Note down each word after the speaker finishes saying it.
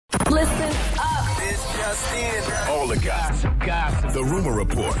Listen up. It's just in. All the gossip. The Rumor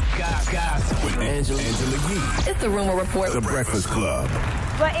Report. Gossip. With Angela Yee. It's the Rumor Report. The Breakfast Club.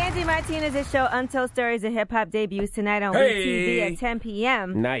 Well, Angie Martinez's show Untold Stories of Hip Hop debuts tonight on WeTV at 10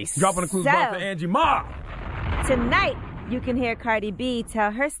 p.m. Nice. Dropping the clues off for Angie Ma. Tonight, you can hear Cardi B tell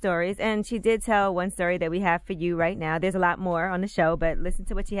her stories, and she did tell one story that we have for you right now. There's a lot more on the show, but listen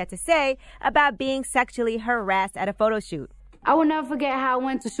to what she had to say about being sexually harassed at a photo shoot. I will never forget how I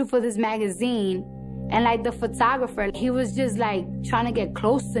went to shoot for this magazine, and like the photographer, he was just like trying to get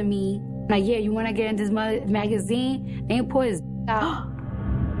close to me. Like, yeah, you want to get in this magazine? And he put his out.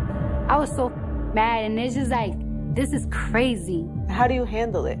 I was so mad, and it's just like, this is crazy. How do you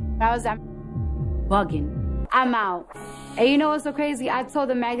handle it? I was bugging. I'm out. And you know what's so crazy? I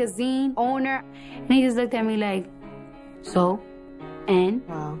told the magazine owner, and he just looked at me like, so, and?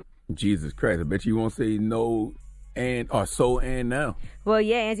 Wow. Jesus Christ, I bet you won't say no and or so and now. Well,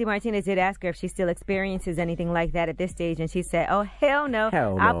 yeah, Angie Martinez did ask her if she still experiences anything like that at this stage, and she said, oh, hell no.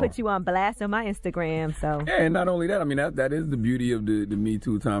 I'll put you on blast on my Instagram. So. Yeah, and not only that, I mean, that is the beauty of the Me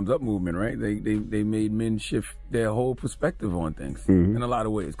Too Time's Up movement, right? They made men shift their whole perspective on things in a lot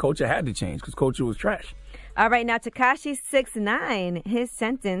of ways. Culture had to change because culture was trash. All right, now Tekashi 6ix9ine, his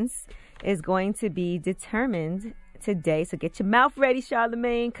sentence is going to be determined today. So get your mouth ready,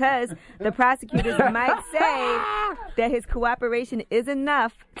 Charlamagne, because the prosecutors might say that his cooperation is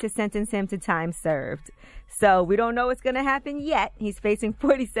enough to sentence him to time served. So we don't know what's going to happen yet. He's facing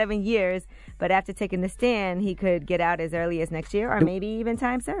 47 years, but after taking the stand, he could get out as early as next year or maybe even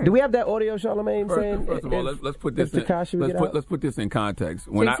time served. Do we have that audio, Charlamagne? First of all, let's put this in context.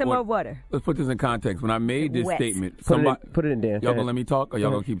 Drink some more water. Let's put this in context. When I made this statement, put it in there. Y'all gonna let me talk, or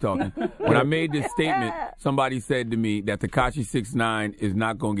y'all gonna keep talking? When I made this statement, somebody said to me that Tekashi 6ix9ine is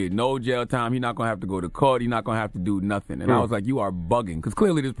not gonna get no jail time. He's not gonna have to go to court. He's not gonna have to do nothing. And I was like, you are bugging, because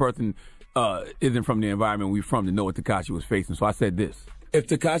clearly this person isn't from the environment we're from to know what Tekashi was facing. So I said this: if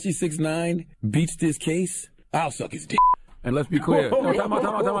Tekashi 6ix9ine beats this case, I'll suck his dick. And let's be clear. No, time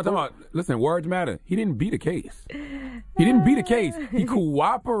out. Listen, words matter. He didn't beat a case. He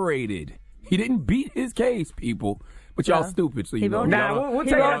cooperated. He didn't beat his case, people. But y'all stupid, so you know. We'll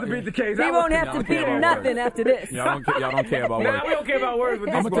tell you how to beat the case. He won't have to beat nothing after this. Y'all don't care about words. We don't care about words. I'm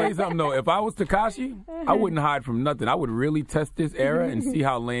going to tell you something, though. If I was Tekashi, I wouldn't hide from nothing. I would really test this era and see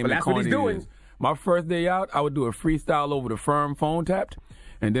how lame and corny it is. My first day out, I would do a freestyle over the Firm Phone Tapped,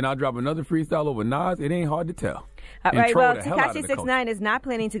 and then I'll drop another freestyle over Nas. It ain't hard to tell. All right, well, Tekashi 6ix9ine is not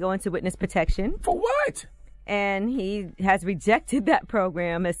planning to go into witness protection. For what? And he has rejected that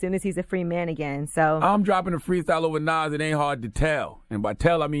program as soon as he's a free man again. So I'm dropping a freestyle over Nas. It ain't hard to tell, and by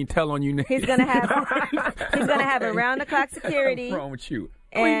tell I mean tell on you niggas. He's gonna have around the clock security. What's wrong with you?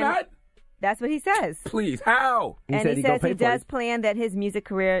 And not? That's what he says. Please, how? He says he does plan that his music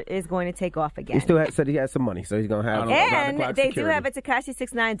career is going to take off again. He still said he has some money, so he's going to have and they do have a Tekashi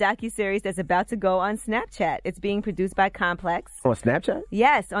 6ix9ine docuseries that's about to go on Snapchat. It's being produced by Complex. On Snapchat?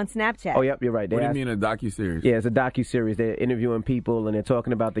 Yes, on Snapchat. Oh, yep, you're right. What do you mean a docuseries? Yeah, it's a docuseries. They're interviewing people, and they're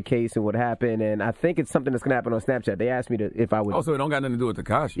talking about the case and what happened, and I think it's something that's going to happen on Snapchat. They asked me if I would... Oh, so it don't got nothing to do with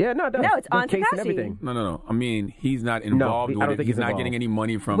Tekashi? Yeah, no, it does. No, it's on case Tekashi. and everything. No. I mean, he's not involved with it. He's not getting any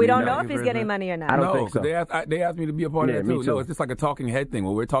money from it. We don't know if he's getting money or not. I don't think so. They asked me to be a part of that too. No, it's just like a talking head thing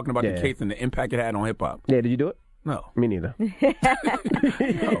where we're talking about the case and the impact it had on hip hop. Yeah, did you do it? No. Me neither.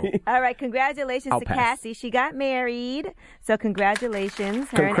 No. All right, congratulations to Cassie. She got married. So congratulations.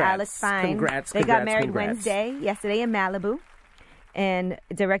 Her and Alice Fine. They got married yesterday in Malibu. And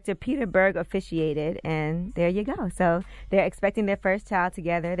director Peter Berg officiated, and there you go. So they're expecting their first child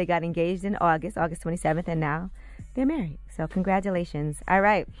together. They got engaged in August 27th, and now they're married. So congratulations. All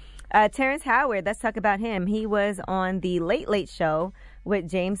right. Terrance Howard, let's talk about him. He was on the Late Late Show with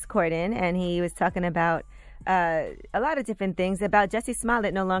James Corden, and he was talking about a lot of different things, about Jussie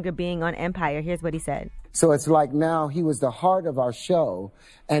Smollett no longer being on Empire. Here's what he said. So it's like now he was the heart of our show,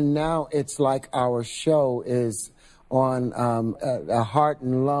 and now it's like our show is on a heart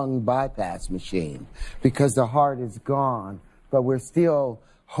and lung bypass machine because the heart is gone, but we're still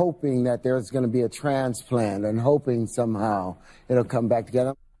hoping that there's going to be a transplant and hoping somehow it'll come back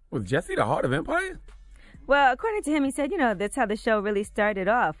together. Was Jussie the heart of Empire? Well, according to him, he said, that's how the show really started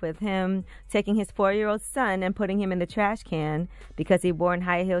off, with him taking his 4-year-old son and putting him in the trash can because he wore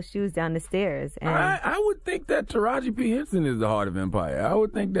high-heel shoes down the stairs. And I would think that Taraji P. Henson is the heart of Empire. I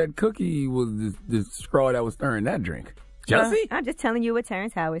would think that Cookie was the straw that was stirring that drink. Jussie? I'm just telling you what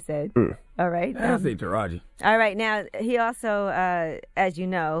Terrance Howard said. All right? I say Taraji. All right. Now, he also, as you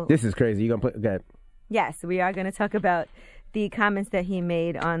know... This is crazy. You're going to put that... Yes, we are going to talk about the comments that he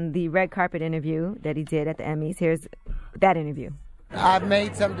made on the red carpet interview that he did at the Emmys. Here's that interview. I've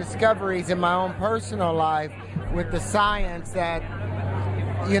made some discoveries in my own personal life with the science that,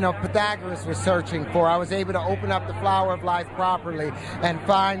 Pythagoras was searching for. I was able to open up the flower of life properly and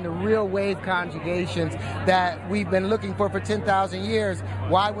find the real wave conjugations that we've been looking for 10,000 years.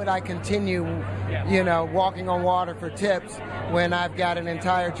 Why would I continue, walking on water for tips when I've got an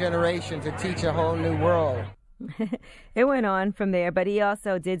entire generation to teach a whole new world? It went on from there, but he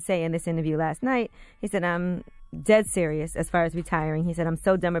also did say in this interview last night, he said, I'm dead serious as far as retiring. He said, I'm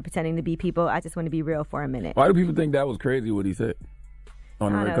so done with pretending to be people. I just want to be real for a minute. Why do people think that was crazy what he said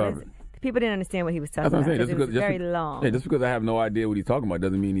on the recovery? People didn't understand what he was talking about because it was very long. Yeah, just because I have no idea what he's talking about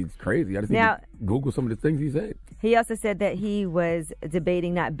doesn't mean he's crazy. I just need to Google some of the things he said. He also said that he was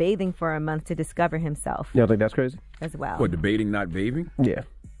debating not bathing for a month to discover himself. You don't think that's crazy? As well. What, debating not bathing? Yeah.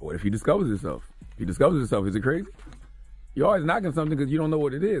 What if he discovers himself? If he discovers himself, is it crazy? You're always knocking something because you don't know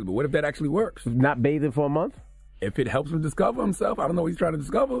what it is. But what if that actually works? Not bathing for a month? If it helps him discover himself, I don't know what he's trying to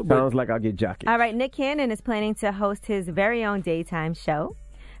discover. Sounds like I'll get jockey. All right, Nick Cannon is planning to host his very own daytime show.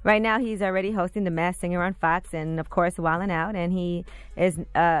 Right now, he's already hosting The Masked Singer on Fox and, of course, Wildin' Out. And he is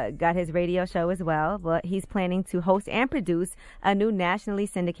got his radio show as well. But he's planning to host and produce a new nationally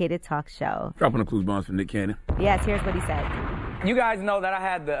syndicated talk show. Dropping the clues bombs from Nick Cannon. Yes, here's what he said. You guys know that I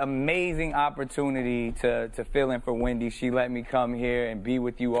had the amazing opportunity to fill in for Wendy. She let me come here and be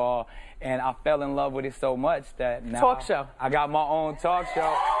with you all. And I fell in love with it so much that now Talk show. I got my own talk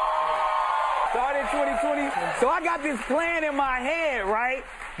show. Started 2020. So I got this plan in my head, right?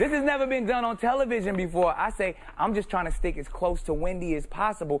 This has never been done on television before. I say, I'm just trying to stick as close to Wendy as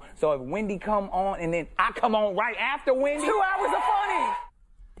possible. So if Wendy come on and then I come on right after Wendy. 2 hours of funny.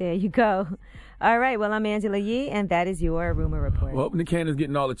 There you go. All right, well, I'm Angela Yee, and that is your Rumor Report. Well, Nick Cannon's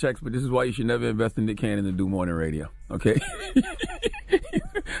getting all the checks, but this is why you should never invest in Nick Cannon and do morning radio, okay?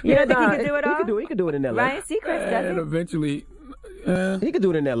 You don't think he could do it all? He could do it in L.A. Ryan Seacrest does And it. eventually... he could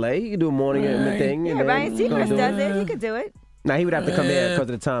do it in L.A. He could do a morning thing. Yeah, Ryan Seacrest does it. He could do it. Now, he would have to come here because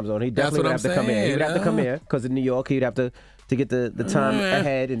of the time zone. He definitely would have to come here. He would have to come here because in New York, he'd have to get the time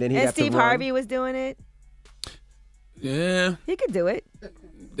ahead, and then he'd have to Steve Harvey was doing it. Yeah. He could do it.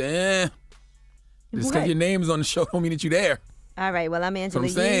 Yeah. Just because your name's on the show don't mean that you're there. All right, well, I'm Angela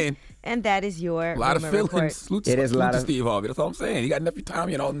Yee, and that is your A lot of Rumor feelings. Report. Salute to Steve Harvey. That's all I'm saying. He got enough time,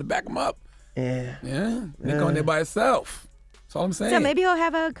 to back him up. Yeah. Yeah. Nick on there by himself. That's all I'm saying. So maybe he'll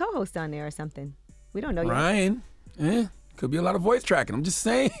have a co-host on there or something. We don't know yet. Ryan. Yeah. Could be a lot of voice tracking. I'm just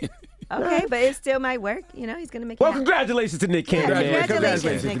saying. Okay, but it still might work. He's going to make it Well, happen. congratulations to Nick Cannon, man.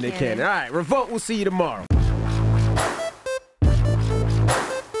 Congratulations to Nick to Nick Cannon. Cannon. All right, Revolt, we'll see you tomorrow.